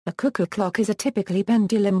A cuckoo clock is a typically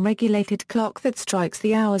pendulum-regulated clock that strikes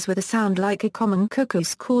the hours with a sound like a common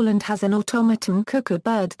cuckoo's call and has an automaton cuckoo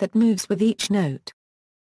bird that moves with each note.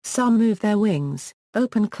 Some move their wings,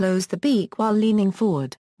 open-close the beak while leaning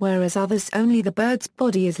forward, whereas others only the bird's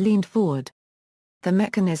body is leaned forward. The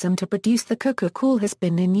mechanism to produce the cuckoo call has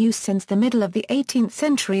been in use since the middle of the 18th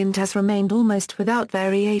century and has remained almost without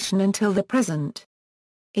variation until the present.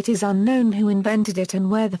 It is unknown who invented it and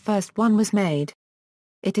where the first one was made.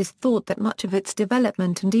 It is thought that much of its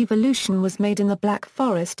development and evolution was made in the Black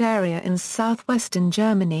Forest area in southwestern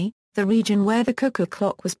Germany, the region where the cuckoo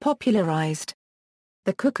clock was popularized.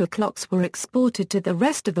 The cuckoo clocks were exported to the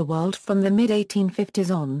rest of the world from the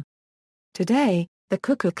mid-1850s on. Today, the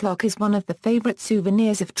cuckoo clock is one of the favorite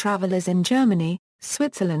souvenirs of travelers in Germany,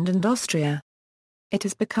 Switzerland and Austria. It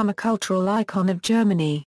has become a cultural icon of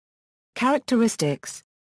Germany. Characteristics: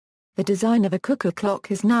 the design of a cuckoo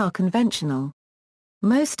clock is now conventional.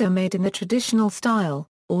 Most are made in the traditional style,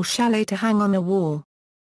 or chalet to hang on a wall.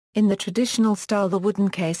 In the traditional style the wooden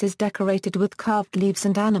case is decorated with carved leaves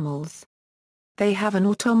and animals. They have an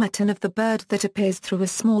automaton of the bird that appears through a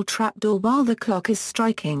small trapdoor while the clock is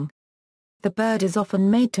striking. The bird is often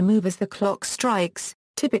made to move as the clock strikes,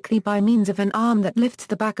 typically by means of an arm that lifts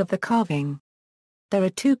the back of the carving. There are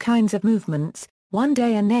two kinds of movements,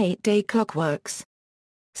 1-day and 8-day clockworks.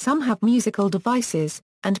 Some have musical devices,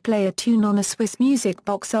 and play a tune on a Swiss music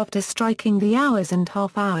box after striking the hours and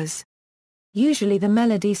half hours. Usually the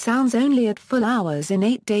melody sounds only at full hours in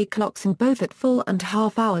 8-day clocks and both at full and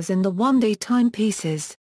half hours in the 1-day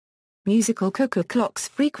timepieces. Musical cuckoo clocks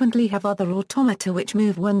frequently have other automata which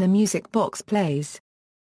move when the music box plays.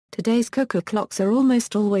 Today's cuckoo clocks are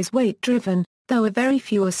almost always weight-driven, though a very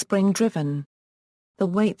few are spring-driven. The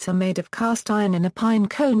weights are made of cast iron in a pine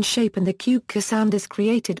cone shape and the cuckoo sound is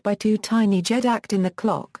created by two tiny jets acting in the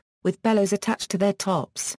clock, with bellows attached to their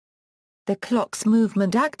tops. The clock's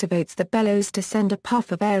movement activates the bellows to send a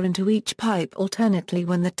puff of air into each pipe alternately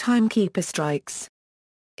when the timekeeper strikes.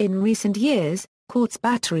 In recent years, quartz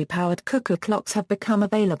battery-powered cuckoo clocks have become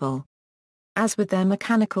available. As with their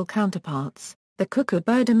mechanical counterparts, the cuckoo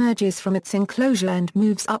bird emerges from its enclosure and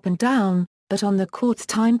moves up and down, but on the quartz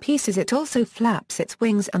timepieces it also flaps its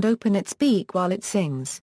wings and opens its beak while it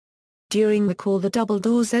sings. During the call the double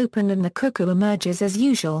doors open and the cuckoo emerges as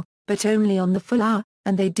usual, but only on the full hour,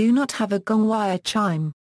 and they do not have a gong wire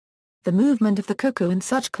chime. The movement of the cuckoo in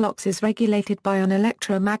such clocks is regulated by an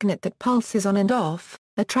electromagnet that pulses on and off,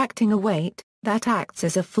 attracting a weight that acts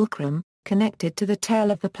as a fulcrum, connected to the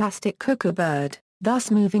tail of the plastic cuckoo bird,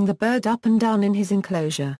 thus moving the bird up and down in his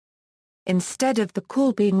enclosure. Instead of the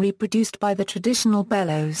call being reproduced by the traditional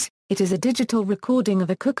bellows, it is a digital recording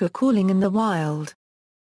of a cuckoo calling in the wild.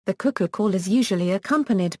 The cuckoo call is usually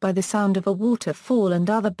accompanied by the sound of a waterfall and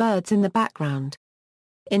other birds in the background.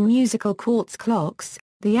 In musical quartz clocks,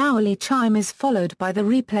 the hourly chime is followed by the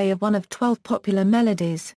replay of one of 12 popular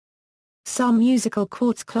melodies. Some musical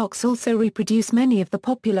quartz clocks also reproduce many of the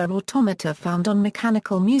popular automata found on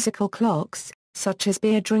mechanical musical clocks, such as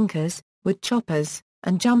beer drinkers, wood choppers,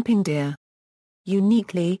 and jumping deer.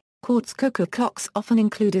 Uniquely, quartz cuckoo clocks often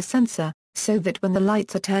include a sensor, so that when the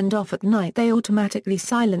lights are turned off at night they automatically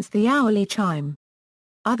silence the hourly chime.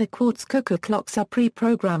 Other quartz cuckoo clocks are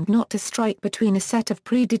pre-programmed not to strike between a set of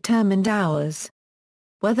predetermined hours.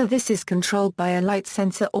 Whether this is controlled by a light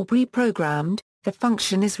sensor or pre-programmed, the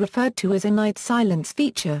function is referred to as a night silence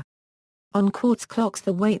feature. On quartz clocks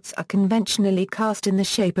the weights are conventionally cast in the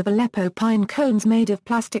shape of Aleppo pine cones made of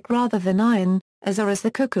plastic rather than iron, as are the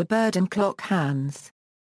cuckoo bird and clock hands.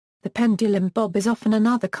 The pendulum bob is often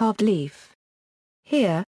another carved leaf.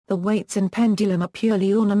 Here, the weights and pendulum are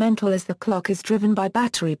purely ornamental as the clock is driven by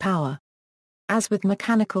battery power. As with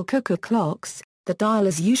mechanical cuckoo clocks, the dial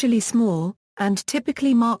is usually small, and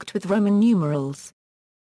typically marked with Roman numerals.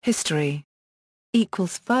 History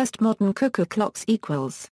First modern cuckoo clocks In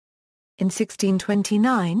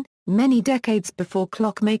 1629, many decades before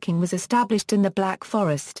clockmaking was established in the Black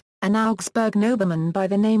Forest, an Augsburg nobleman by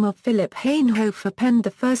the name of Philipp Hainhofer penned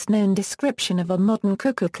the first known description of a modern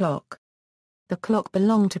cuckoo clock. The clock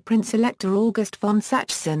belonged to Prince Elector August von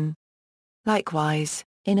Sachsen. Likewise,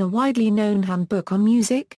 in a widely known handbook on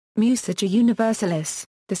music, Musica Universalis,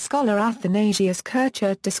 the scholar Athanasius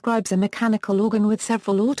Kircher describes a mechanical organ with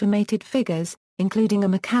several automated figures, including a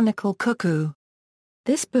mechanical cuckoo.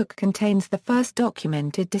 This book contains the first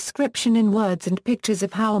documented description in words and pictures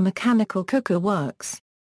of how a mechanical cuckoo works.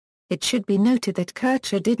 It should be noted that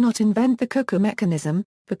Kircher did not invent the cuckoo mechanism,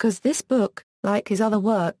 because this book, like his other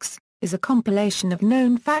works, is a compilation of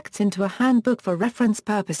known facts into a handbook for reference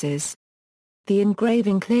purposes. The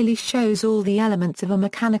engraving clearly shows all the elements of a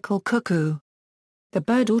mechanical cuckoo. the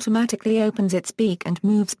bird automatically opens its beak and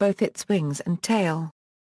moves both its wings and tail.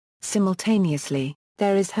 Simultaneously,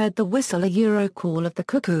 there is heard the whistle call of the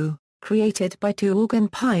cuckoo, created by two organ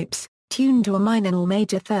pipes, tuned to a minor or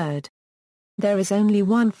major third. There is only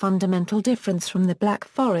one fundamental difference from the Black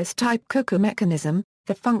Forest-type cuckoo mechanism: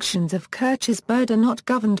 the functions of Kirch's bird are not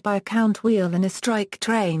governed by a count wheel and a strike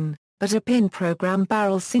train, but a pin program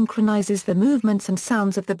barrel synchronizes the movements and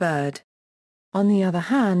sounds of the bird. On the other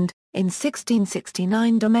hand, in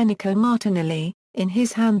 1669 Domenico Martinelli, in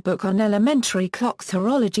his Handbook on Elementary Clocks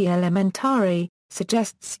Horology Elementari,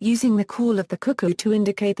 suggests using the call of the cuckoo to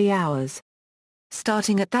indicate the hours.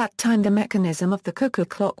 Starting at that time the mechanism of the cuckoo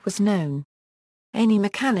clock was known. Any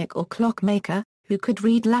mechanic or clockmaker, who could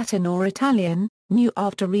read Latin or Italian, knew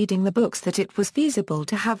after reading the books that it was feasible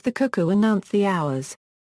to have the cuckoo announce the hours.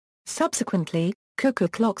 Subsequently, cuckoo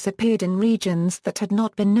clocks appeared in regions that had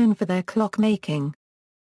not been known for their clockmaking.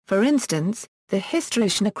 For instance, the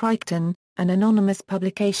Historische Crichton, an anonymous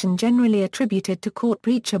publication generally attributed to court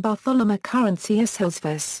preacher Bartholomew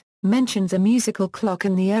Currentsius, mentions a musical clock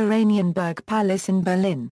in the Oranienburg Palace in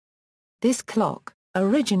Berlin. This clock,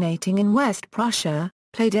 originating in West Prussia,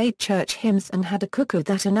 played 8 church hymns and had a cuckoo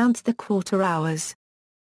that announced the quarter hours.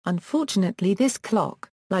 Unfortunately, this clock,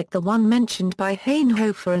 like the one mentioned by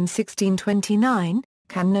Hainhofer in 1629,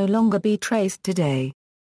 can no longer be traced today.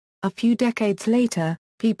 A few decades later,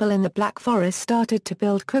 people in the Black Forest started to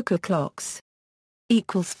build cuckoo clocks.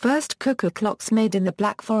 First cuckoo clocks made in the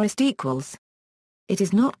Black Forest. It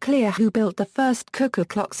is not clear who built the first cuckoo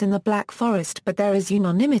clocks in the Black Forest, but there is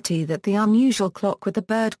unanimity that the unusual clock with the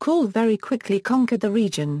bird call very quickly conquered the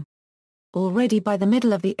region. Already by the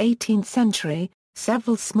middle of the 18th century,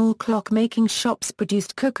 several small clock-making shops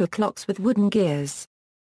produced cuckoo clocks with wooden gears.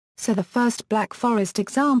 So the first Black Forest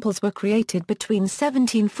examples were created between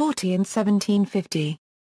 1740 and 1750.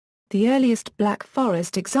 The earliest Black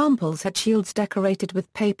Forest examples had shields decorated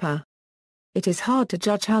with paper. It is hard to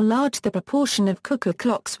judge how large the proportion of cuckoo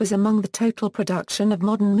clocks was among the total production of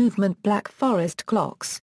modern movement Black Forest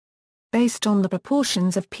clocks. Based on the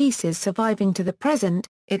proportions of pieces surviving to the present,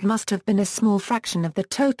 it must have been a small fraction of the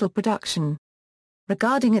total production.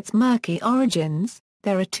 Regarding its murky origins,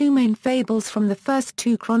 there are two main fables from the first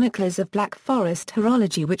two chroniclers of Black Forest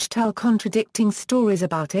horology which tell contradicting stories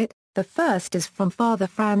about it. The first is from Father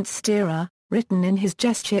Franz Sterer, written in his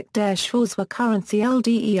Geschichte der Schwarzwaldkurrenziel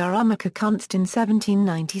der Uhrmacherkunst in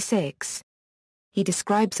 1796. He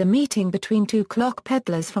describes a meeting between two clock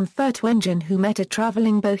peddlers from Furtwangen who met a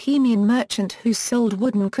traveling Bohemian merchant who sold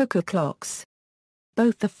wooden cuckoo clocks.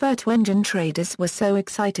 Both the Furtwangen traders were so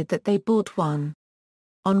excited that they bought one.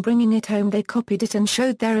 On bringing it home they copied it and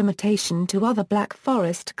showed their imitation to other Black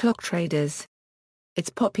Forest clock traders. Its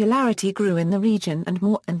popularity grew in the region and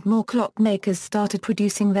more clockmakers started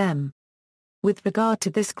producing them. With regard to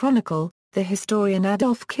this chronicle, the historian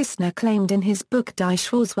Adolf Kistner claimed in his book Die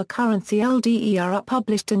Schwarzwaldkurrenziel der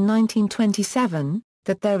published in 1927,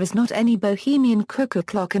 that there is not any Bohemian cuckoo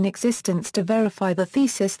clock in existence to verify the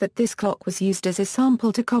thesis that this clock was used as a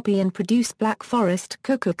sample to copy and produce Black Forest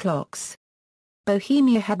cuckoo clocks.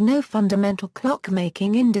 Bohemia had no fundamental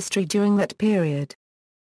clock-making industry during that period.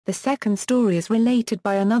 The second story is related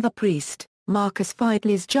by another priest, Marcus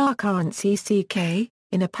Feidli's Jahrkurrency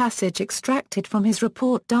in a passage extracted from his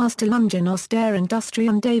report Das Telungen aus der Industrie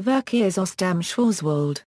und des Verkehrs aus dem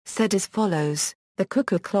Schwarzwald, said as follows: the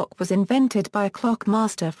cuckoo clock was invented by a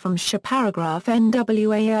clockmaster from paragraph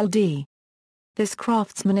NWALD. This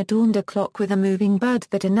craftsman adorned a clock with a moving bird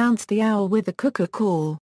that announced the hour with the cuckoo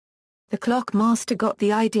call. The clockmaster got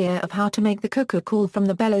the idea of how to make the cuckoo call from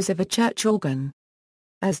the bellows of a church organ.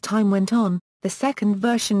 As time went on, the second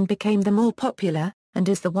version became the more popular, and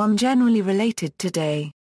is the one generally related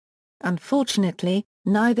today. Unfortunately,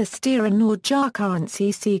 neither Sterer nor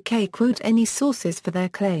Jahrkurrency quote any sources for their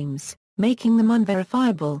claims, making them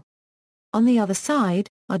unverifiable. On the other side,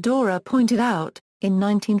 Adora pointed out, in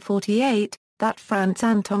 1948, that Franz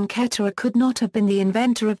Anton Ketterer could not have been the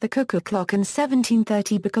inventor of the cuckoo clock in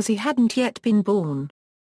 1730 because he hadn't yet been born.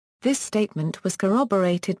 This statement was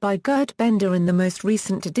corroborated by Gerd Bender in the most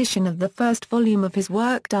recent edition of the first volume of his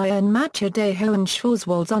work Die Einmacher des Hohen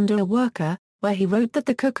Schwarzwalds under a Worker, where he wrote that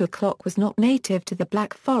the cuckoo clock was not native to the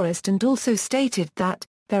Black Forest and also stated that,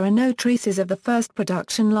 there are no traces of the first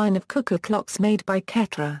production line of cuckoo clocks made by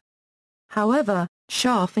Ketterer. However,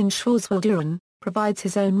 Scharf in Schwarzwaldauern provides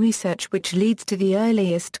his own research which leads to the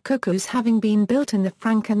earliest cuckoos having been built in the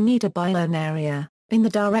Franken-Niederbayern area, in the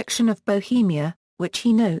direction of Bohemia, which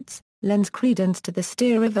he notes, lends credence to the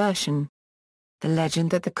Sterer version. The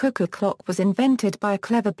legend that the cuckoo clock was invented by a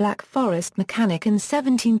clever Black Forest mechanic in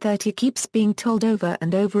 1730 keeps being told over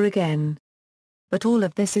and over again. but all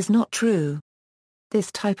of this is not true.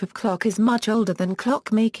 This type of clock is much older than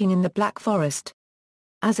clock-making in the Black Forest.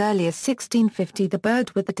 As early as 1650, the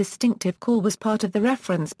bird with the distinctive call was part of the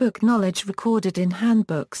reference book knowledge recorded in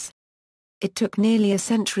handbooks. It took nearly a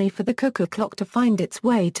century for the cuckoo clock to find its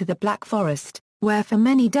way to the Black Forest, where for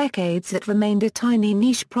many decades it remained a tiny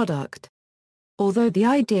niche product. Although the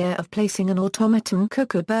idea of placing an automaton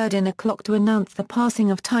cuckoo bird in a clock to announce the passing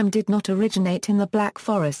of time did not originate in the Black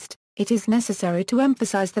Forest, it is necessary to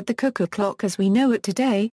emphasize that the cuckoo clock as we know it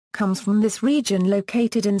today, comes from this region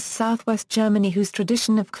located in southwest Germany whose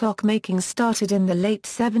tradition of clock-making started in the late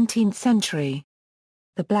 17th century.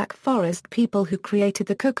 The Black Forest people who created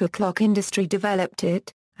the cuckoo clock industry developed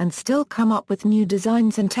it, and still come up with new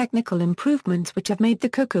designs and technical improvements which have made the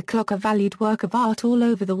cuckoo clock a valued work of art all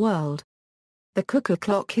over the world. The cuckoo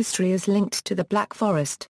clock history is linked to the Black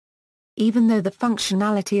Forest. Even though the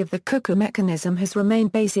functionality of the cuckoo mechanism has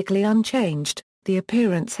remained basically unchanged, the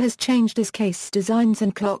appearance has changed as case designs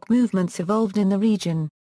and clock movements evolved in the region.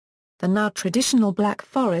 The now traditional Black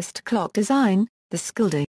Forest clock design, the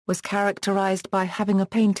skilde, was characterized by having a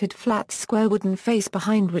painted flat square wooden face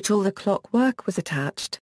behind which all the clockwork was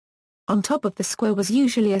attached. On top of the square was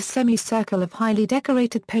usually a semicircle of highly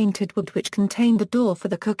decorated painted wood which contained a door for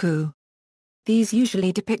the cuckoo. These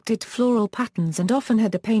usually depicted floral patterns and often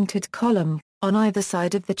had a painted column on either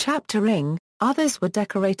side of the chapter ring. Others were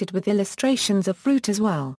decorated with illustrations of fruit as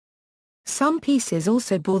well. Some pieces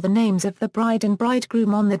also bore the names of the bride and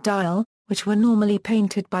bridegroom on the dial, which were normally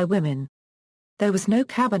painted by women. There was no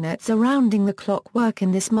cabinet surrounding the clockwork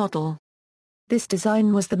in this model. This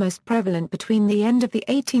design was the most prevalent between the end of the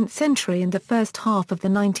 18th century and the first half of the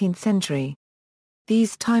 19th century.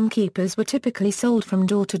 These timekeepers were typically sold from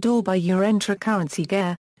door to door by Eurentra currency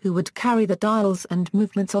gear, who would carry the dials and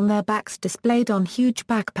movements on their backs displayed on huge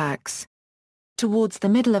backpacks. Towards the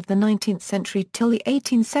middle of the 19th century till the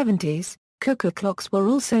 1870s, cuckoo clocks were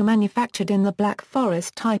also manufactured in the Black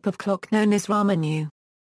Forest type of clock known as ramenu.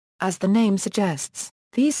 As the name suggests,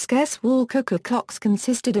 these scarce wall cuckoo clocks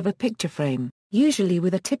consisted of a picture frame, usually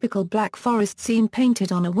with a typical Black Forest scene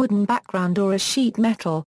painted on a wooden background or a sheet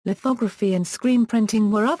metal. Lithography and screen printing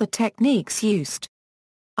were other techniques used.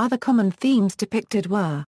 Other common themes depicted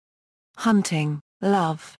were hunting,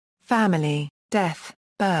 love, family, death,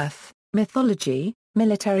 birth, mythology,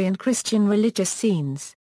 military and Christian religious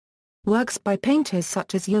scenes. Works by painters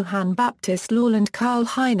such as Johann Baptist Lahl and Karl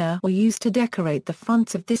Heine were used to decorate the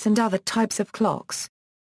fronts of this and other types of clocks.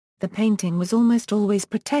 The painting was almost always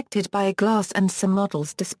protected by a glass and some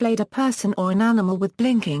models displayed a person or an animal with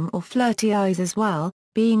blinking or flirty eyes as well,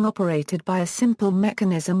 being operated by a simple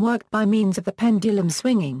mechanism worked by means of the pendulum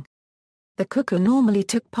swinging. The cuckoo normally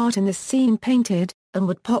took part in the scene painted, and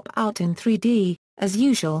would pop out in 3D, as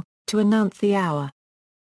usual, to announce the hour.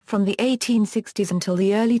 From the 1860s until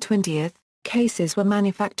the early 20th, cases were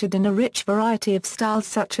manufactured in a rich variety of styles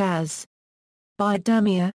such as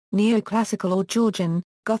bidermia, neoclassical or Georgian,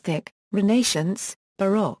 Gothic, Renaissance,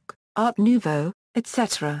 Baroque, Art Nouveau,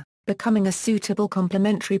 etc., becoming a suitable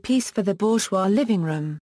complementary piece for the bourgeois living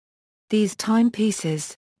room. These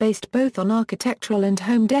timepieces, based both on architectural and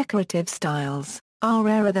home decorative styles, are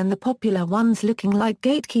rarer than the popular ones looking like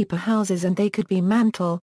gatekeeper houses, and they could be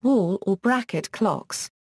mantle, wall or bracket clocks.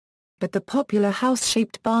 But the popular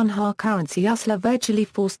house-shaped Barnhaar currency Usler virtually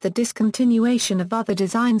forced the discontinuation of other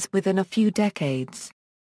designs within a few decades.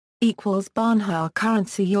 Barnhaar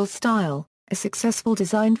currency Your style, a successful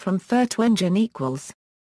design from Furtwangen .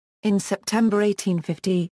 In September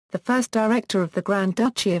 1850, the first director of the Grand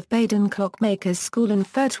Duchy of Baden Clockmakers School in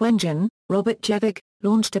Furtwangen, Robert Jevig,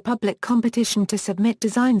 launched a public competition to submit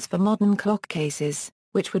designs for modern clock cases,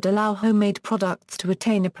 which would allow homemade products to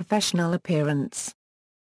retain a professional appearance.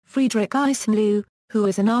 Friedrich Eisenloh, who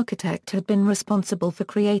as an architect had been responsible for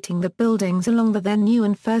creating the buildings along the then new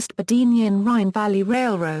and first Badenian Rhine Valley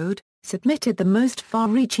Railroad, submitted the most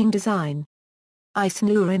far-reaching design.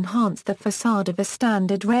 Eisenloh enhanced the facade of a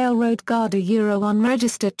standard railroad guard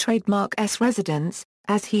unregistered trademark S residence,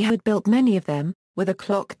 as he had built many of them, with a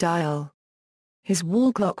clock dial. His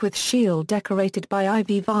wall clock with shield decorated by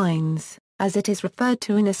ivy vines, as it is referred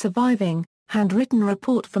to in a surviving, handwritten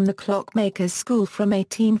report from the Clockmakers' School from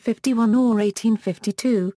 1851 or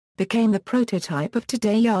 1852, became the prototype of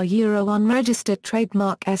today our unregistered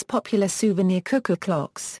trademark as popular souvenir cuckoo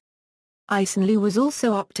clocks. Eisenloh was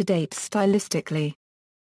also up-to-date stylistically.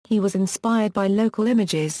 He was inspired by local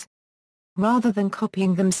images. Rather than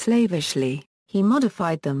copying them slavishly, he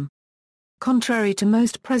modified them. Contrary to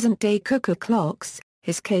most present-day cuckoo clocks,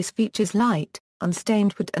 his case features light,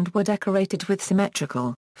 unstained wood and were decorated with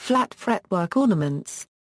symmetrical, flat fretwork ornaments.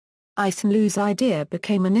 Eisenloh's idea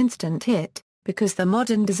became an instant hit, Because the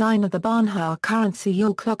modern design of the Barnhauer currency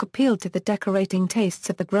Yule clock appealed to the decorating tastes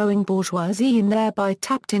of the growing bourgeoisie and thereby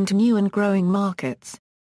tapped into new and growing markets.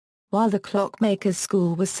 While the clockmaker's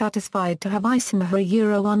school was satisfied to have Eisenhower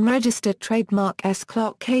Euro unregistered trademark S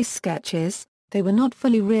clock case sketches, they were not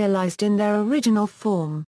fully realized in their original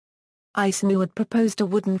form. Eisenhower had proposed a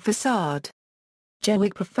wooden facade.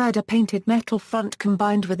 Jewig preferred a painted metal front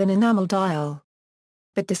combined with an enamel dial.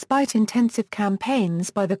 But despite intensive campaigns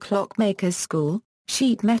by the clockmaker's school,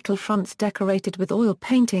 sheet metal fronts decorated with oil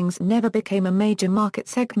paintings never became a major market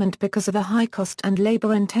segment because of the high cost and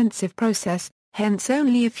labor-intensive process, hence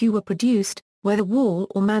only a few were produced, whether wall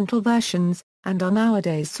or mantel versions, and are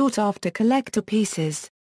nowadays sought-after collector pieces.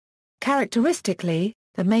 Characteristically,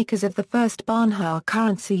 the makers of the first Barnhauer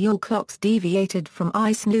currency Yule clocks deviated from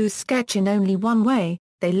Eisenhower's sketch in only one way: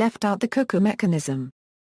 they left out the cuckoo mechanism.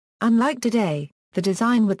 Unlike today, the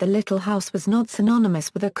design with the little house was not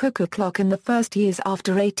synonymous with a cuckoo clock in the first years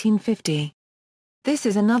after 1850. This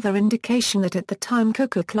is another indication that at the time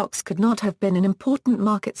cuckoo clocks could not have been an important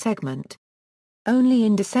market segment. Only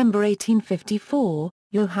in December 1854,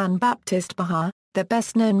 Johann Baptist Bach, the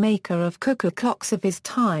best-known maker of cuckoo clocks of his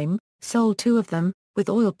time, sold two of them, with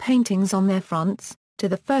oil paintings on their fronts, to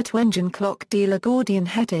the Furtwangen clock dealer Gordian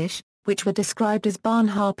Hettisch, which were described as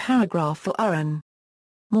Barnhauer paragraph or Uhren.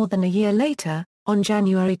 More than a year later, on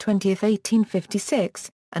January 20, 1856,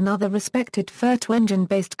 another respected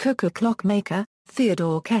Furtwangen-based cuckoo clockmaker,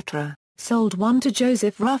 Theodore Ketterer, sold one to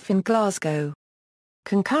Joseph Ruff in Glasgow.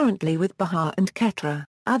 Concurrently with Bach and Ketterer,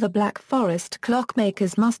 other Black Forest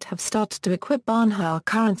clockmakers must have started to equip Barnhauer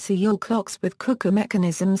currency Yule clocks with cuckoo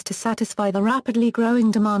mechanisms to satisfy the rapidly growing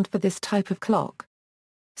demand for this type of clock.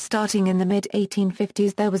 Starting in the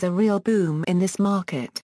mid-1850s there was a real boom in this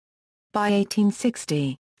market. By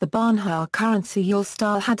 1860, the Barnhauer currency Yule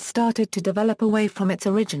style had started to develop away from its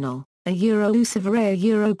original, a Euro-souvenirs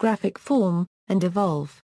Eurographic form, and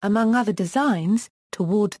evolve, among other designs,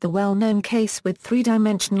 toward the well-known case with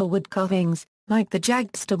three-dimensional wood carvings, like the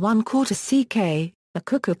Jagdster 1/4 CK, a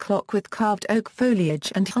cuckoo clock with carved oak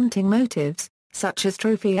foliage and hunting motifs, such as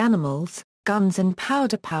trophy animals, guns and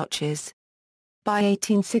powder pouches. By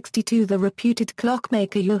 1862 the reputed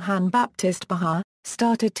clockmaker Johann Baptist Bach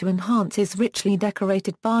started to enhance his richly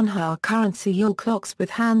decorated Barnhauer currency Yule clocks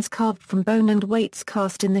with hands carved from bone and weights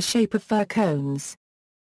cast in the shape of fir cones.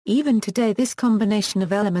 Even today this combination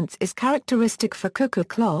of elements is characteristic for cuckoo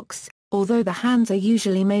clocks, although the hands are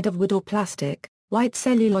usually made of wood or plastic. White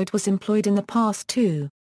celluloid was employed in the past too.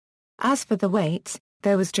 As for the weights,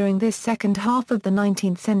 there was during this second half of the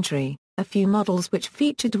 19th century, a few models which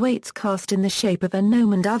featured weights cast in the shape of a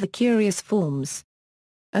gnome and other curious forms.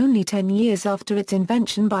 Only 10 years after its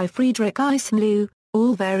invention by Friedrich Eisenlohe,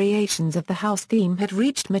 all variations of the house theme had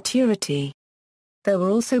reached maturity. There were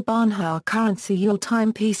also Barnhauer currency Yule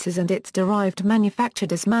timepieces and its derived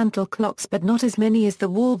manufactured as mantle clocks, but not as many as the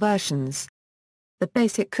wall versions. The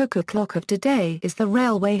basic cuckoo clock of today is the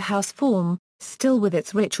railway house form, still with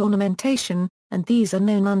its rich ornamentation, and these are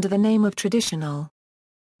known under the name of traditional,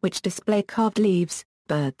 which display carved leaves,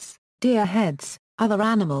 birds, deer heads, other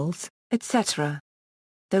animals, etc.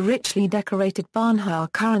 The richly decorated Barnhauer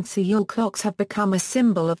currency Yule clocks have become a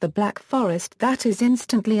symbol of the Black Forest that is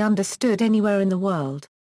instantly understood anywhere in the world.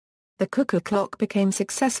 The cuckoo clock became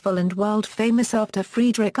successful and world-famous after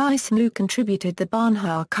Friedrich Eisenlohe contributed the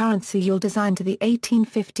Barnhauer currency Yule design to the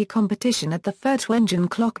 1850 competition at the Furtwangen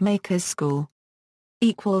Clockmakers' School.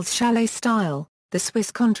 Chalet style, the Swiss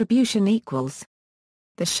contribution equals.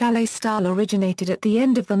 The chalet style originated at the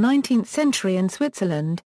end of the 19th century in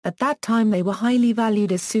Switzerland. At that time they were highly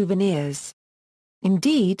valued as souvenirs.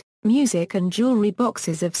 Indeed, music and jewelry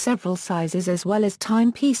boxes of several sizes as well as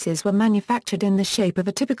timepieces were manufactured in the shape of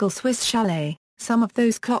a typical Swiss chalet. Some of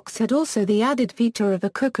those clocks had also the added feature of a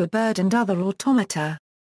cuckoo bird and other automata.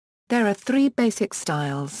 There are three basic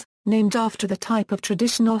styles, named after the type of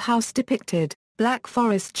traditional house depicted: Black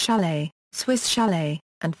Forest chalet, Swiss chalet,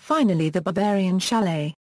 and finally the Bavarian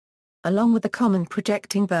chalet. Along with the common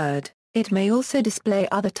projecting bird, it may also display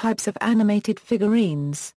other types of animated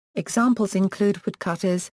figurines. Examples include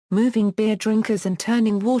woodcutters, moving beer drinkers and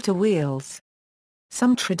turning water wheels.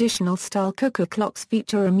 Some traditional-style cuckoo clocks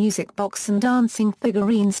feature a music box and dancing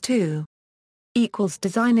figurines too.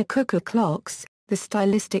 Designer cuckoo clocks, the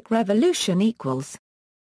stylistic revolution equals.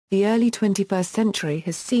 The early 21st century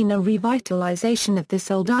has seen a revitalization of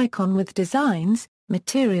this old icon with designs,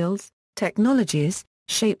 materials, technologies,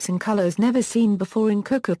 shapes and colors never seen before in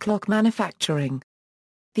cuckoo clock manufacturing.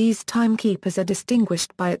 These timekeepers are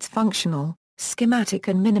distinguished by its functional, schematic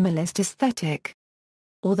and minimalist aesthetic.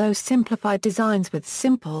 Although simplified designs with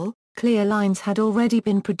simple, clear lines had already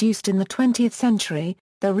been produced in the 20th century,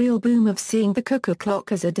 the real boom of seeing the cuckoo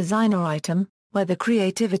clock as a designer item, where the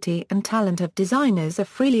creativity and talent of designers are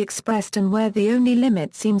freely expressed and where the only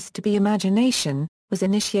limit seems to be imagination, was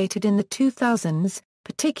initiated in the 2000s,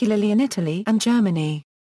 particularly in Italy and Germany.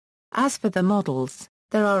 As for the models,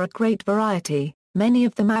 there are a great variety, many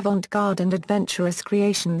of them avant-garde and adventurous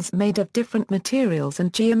creations made of different materials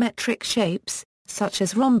and geometric shapes, such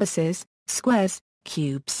as rhombuses, squares,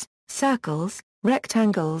 cubes, circles,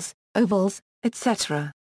 rectangles, ovals,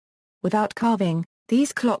 etc. Without carving,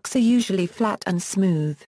 these clocks are usually flat and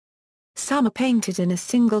smooth. Some are painted in a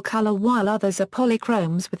single color while others are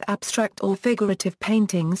polychromes with abstract or figurative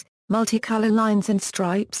paintings, multicolor lines and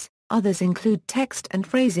stripes, others include text and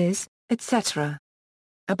phrases, etc.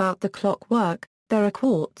 About the clockwork, there are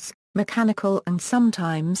quartz, mechanical and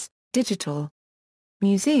sometimes, digital.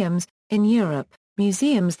 Museums, in Europe,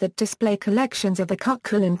 museums that display collections of the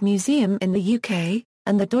Cuckoo Museum in the UK,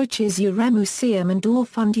 and the Deutsches Uhrmuseum and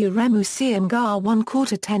Dorf- und Uhrmuseum gar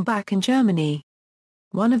 1/4 back in Germany.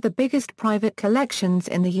 One of the biggest private collections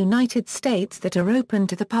in the United States that are open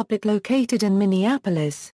to the public located in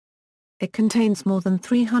Minneapolis. It contains more than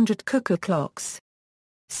 300 cuckoo clocks.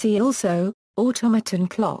 See also, automaton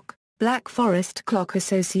clock, Black Forest Clock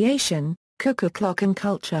Association, cuckoo clock and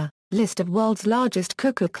culture, list of world's largest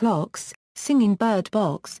cuckoo clocks, singing bird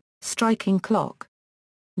box, striking clock.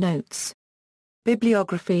 Notes.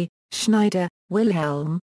 Bibliography, Schneider,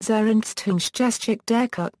 Wilhelm, Zernsthungsgeschichte der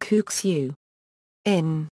Cuckoo.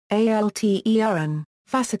 In, Altern,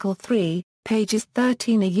 Fascicle 3, pages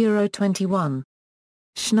 13–21.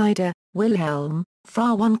 Schneider, Wilhelm,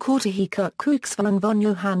 Fra 1/4 Kuckucksverein von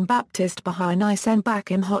Johann Baptist Bach in Eisenbach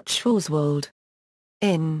im Hochschwarzwald.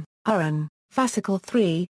 In, Uhren, Fascicle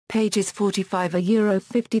 3, pages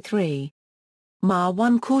 45–53. Ma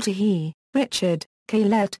 1/4, Richard,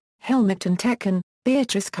 Caillet, Helmut and Tecken,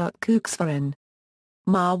 Beatrice Kuckucksverein.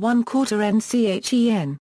 Ma 1/4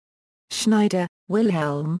 Nchen. Schneider,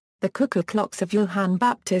 Wilhelm, The Cuckoo Clocks of Johann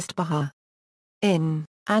Baptist Bach. In,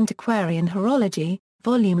 Antiquarian Horology,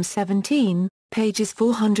 Volume 17, pages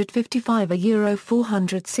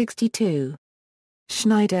 455–462.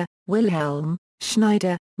 Schneider, Wilhelm,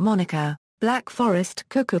 Schneider, Monica, Black Forest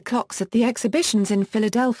Cuckoo Clocks at the Exhibitions in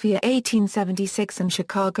Philadelphia 1876 and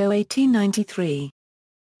Chicago 1893.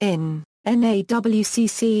 In,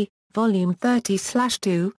 NAWCC, Volume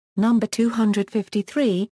 30/2, Number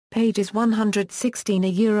 253, pages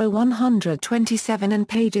 116–127 and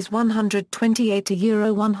pages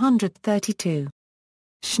 128–132.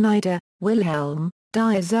 Schneider, Wilhelm,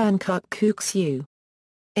 Die Zernkuckucksue.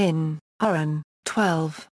 In, Uhren,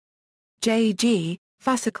 12. J.G.,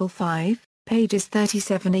 Fascicle 5, pages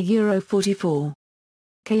 37–44.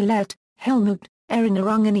 Caillet, Helmut,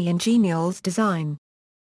 Erinnerungen Ingenials Design.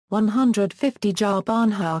 150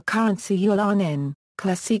 Jahrbahnjahr Currency Uhren,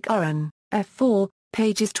 Klassik Uhren, F4,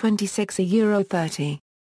 pages 26–30.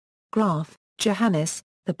 Graf, Johannes,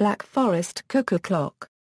 The Black Forest Cuckoo Clock.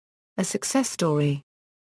 A Success Story.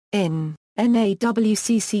 In,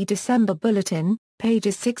 NAWCC December Bulletin,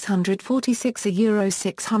 pages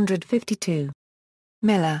 646–652.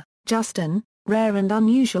 Miller, Justin, Rare and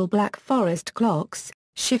Unusual Black Forest Clocks,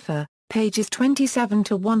 Schiffer, pages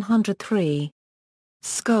 27–103.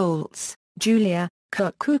 Scholz, Julia,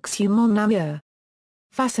 Kuckucksue mon amour.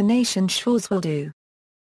 Fascination Schwarzwaldau.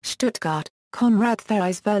 Stuttgart, Konrad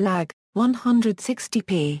Theis Verlag,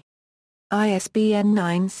 160p. ISBN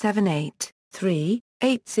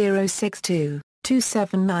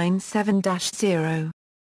 978-3-8062-2797-0.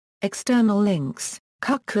 External links,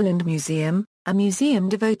 Cuckoo Museum, a museum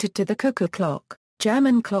devoted to the cuckoo clock,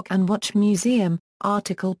 German Clock and Watch Museum,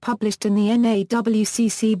 article published in the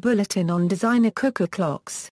NAWCC Bulletin on designer cuckoo clocks.